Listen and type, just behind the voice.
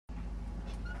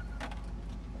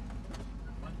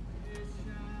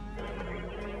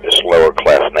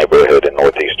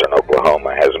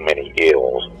has many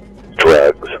ills: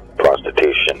 drugs,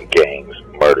 prostitution, gangs,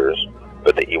 murders,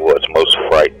 but the evil that's most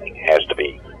frightening has to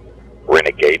be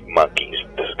renegade monkeys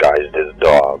disguised as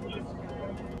dogs.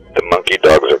 The monkey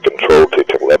dogs are controlled through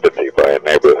telepathy by a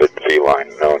neighborhood feline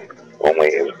known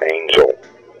only as Angel.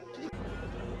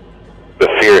 The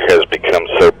fear has become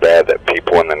so bad that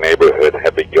people in the neighborhood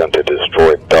have begun to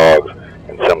destroy dogs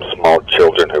and some small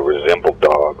children who resemble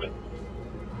dogs.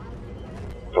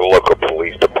 The local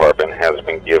police department has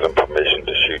been given permission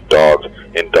to shoot dogs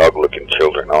and dog-looking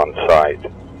children on sight.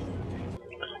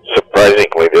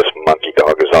 Surprisingly, this monkey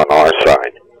dog is on our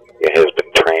side. It has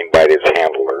been trained by its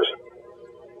handlers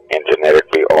and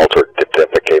genetically altered to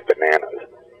defecate bananas.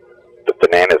 The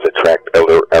bananas attract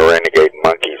other renegade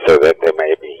monkeys so that they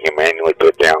may be humanely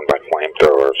put down by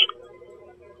flamethrowers.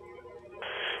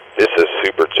 This is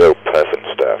Super Joe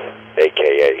Puffinstuff,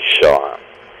 aka Sean.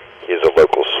 He is a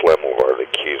local slumlord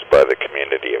accused by the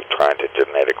community of trying to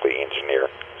genetically engineer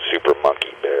super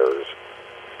monkey bears.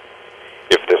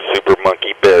 If the super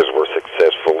monkey bears were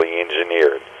successfully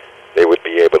engineered, they would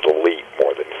be able to leap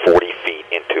more than 40 feet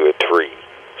into a tree,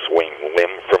 swing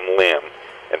limb from limb,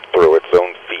 and throw its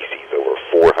own feces over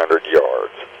 400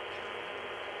 yards.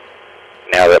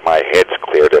 Now that my head's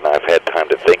cleared and I've had time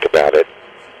to think about it,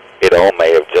 it all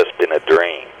may have just been a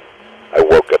dream. I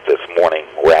woke up this morning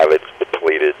ravaged,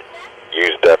 depleted,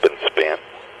 used up and spent.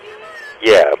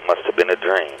 Yeah, it must have been a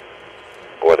dream.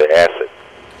 Or the acid.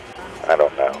 I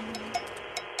don't know.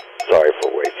 Sorry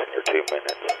for wasting your 2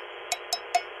 minutes.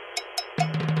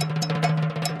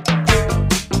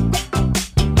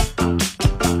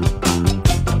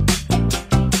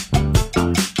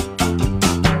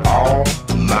 All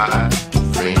my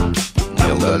friends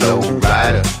know the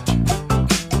Lowrider.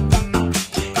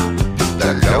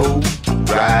 The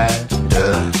Lowrider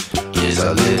is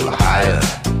a little